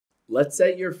let's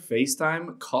set your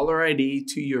FaceTime caller ID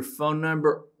to your phone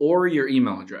number or your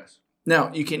email address.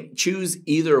 Now, you can choose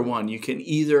either one. You can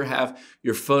either have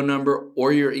your phone number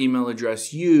or your email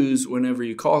address used whenever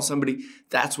you call somebody.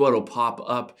 That's what will pop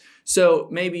up. So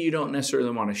maybe you don't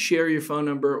necessarily want to share your phone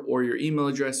number or your email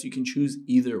address. You can choose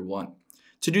either one.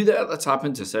 To do that, let's hop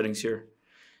into settings here.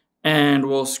 And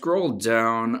we'll scroll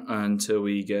down until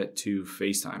we get to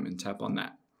FaceTime and tap on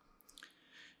that.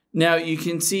 Now you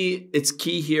can see it's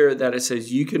key here that it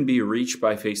says you can be reached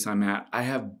by FaceTime at. I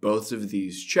have both of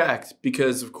these checked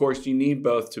because of course you need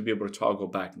both to be able to toggle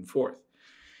back and forth.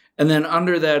 And then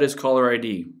under that is caller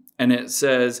ID. And it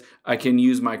says I can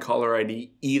use my caller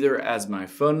ID either as my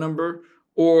phone number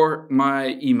or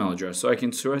my email address. So I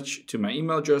can switch to my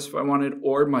email address if I wanted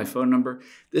or my phone number.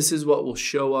 This is what will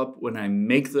show up when I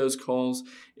make those calls.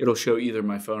 It'll show either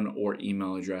my phone or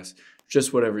email address,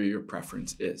 just whatever your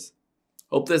preference is.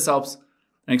 Hope this helps.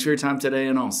 Thanks for your time today,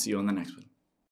 and I'll see you on the next one.